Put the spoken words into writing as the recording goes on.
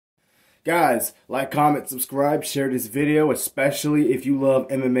Guys, like, comment, subscribe, share this video, especially if you love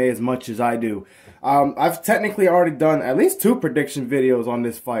MMA as much as I do. I've technically already done at least 2 prediction videos on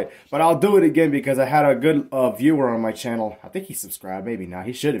this fight, but I'll do it again because I had a good viewer on my channel. I think he subscribed, maybe not.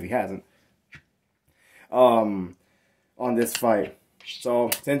 He should if he hasn't. On this fight.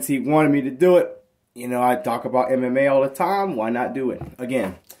 So, since he wanted me to do it, you know, I talk about MMA all the time. Why not do it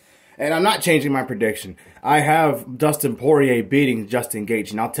again? And I'm not changing my prediction. I have Dustin Poirier beating Justin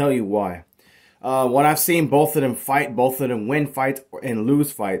Gaethje, and I'll tell you why. When I've seen both of them fight, both of them win fights and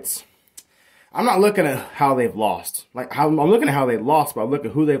lose fights, I'm not looking at how they've lost. I'm looking at how they've lost, but I look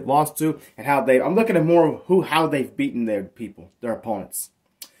at who they've lost to and I'm looking at more of how they've beaten their opponents.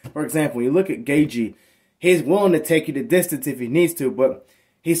 For example, when you look at Gaethje, he's willing to take you the distance if he needs to, but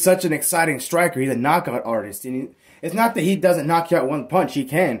he's such an exciting striker. He's a knockout artist. And it's not that he doesn't knock you out one punch. He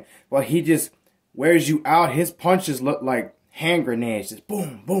can. But he just wears you out. His punches look like hand grenades. Just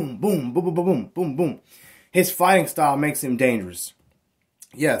boom, boom, boom, boom, boom, boom, boom, boom. His fighting style makes him dangerous.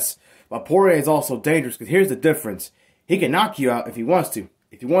 Yes, but Poirier is also dangerous because here's the difference. He can knock you out if he wants to.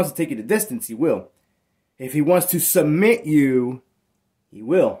 If he wants to take you the distance, he will. If he wants to submit you, he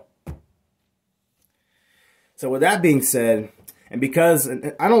will. So with that being said, and because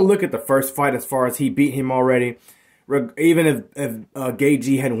I don't look at the first fight as far as he beat him already, even if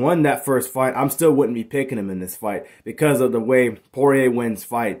Gaethje had won that first fight, I still wouldn't be picking him in this fight because of the way Poirier wins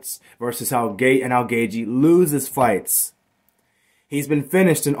fights versus how Gaethje loses fights. He's been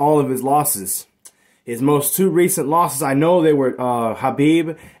finished in all of his losses. His most 2 recent losses, I know they were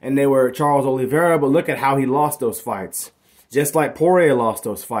Khabib and they were Charles Oliveira, but look at how he lost those fights. Just like Poirier lost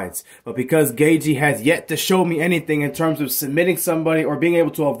those fights. But because Gaethje has yet to show me anything in terms of submitting somebody or being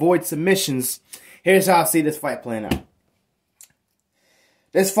able to avoid submissions, here's how I see this fight playing out.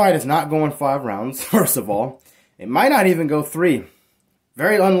 This fight is not going 5 rounds, first of all. It might not even go 3.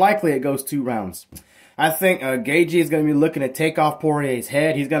 Very unlikely it goes 2 rounds. I think Gaethje is going to be looking to take off Poirier's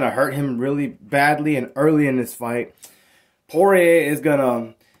head. He's going to hurt him really badly and early in this fight. Poirier is going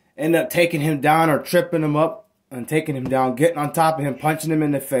to end up taking him down or tripping him up and taking him down, getting on top of him, punching him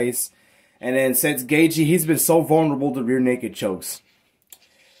in the face. And then since Gaethje, he's been so vulnerable to rear naked chokes.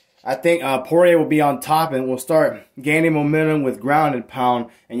 I think Poirier will be on top and will start gaining momentum with ground and pound.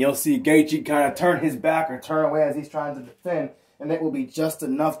 And you'll see Gaethje kind of turn his back or turn away as he's trying to defend. And it will be just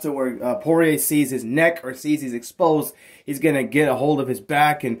enough to where Poirier sees his neck or sees he's exposed. He's going to get a hold of his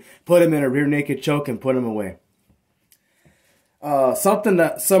back and put him in a rear naked choke and put him away. Something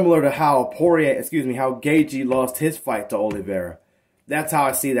similar to how Gaethje lost his fight to Oliveira. That's how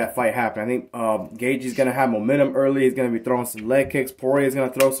I see that fight happen. I think Gaethje's going to have momentum early. He's going to be throwing some leg kicks. Poirier's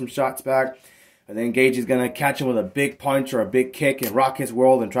going to throw some shots back. And then Gaethje's going to catch him with a big punch or a big kick and rock his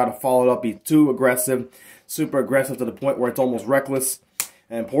world and try to follow it up. Be too aggressive, super aggressive to the point where it's almost reckless.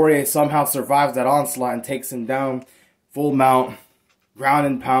 And Poirier somehow survives that onslaught and takes him down, full mount, ground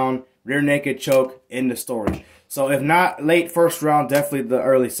and pound, rear naked choke, end the story. So if not late first round, definitely the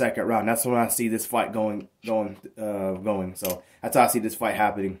early second round. That's when I see this fight going. So that's how I see this fight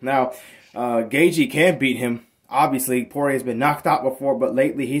happening. Now, Gaethje can beat him. Obviously, Poirier's been knocked out before, but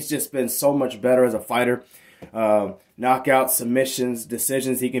lately he's just been so much better as a fighter. Knockouts, submissions,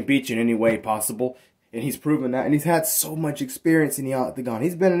 decisions, he can beat you in any way possible. And he's proven that. And he's had so much experience in the octagon.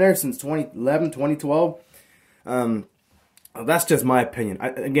 He's been in there since 2011, 2012. That's just my opinion.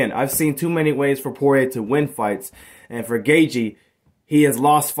 Again, I've seen too many ways for Poirier to win fights. And for Gaethje, he has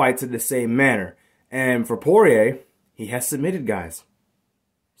lost fights in the same manner. And for Poirier, he has submitted guys.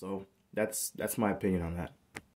 So that's my opinion on that.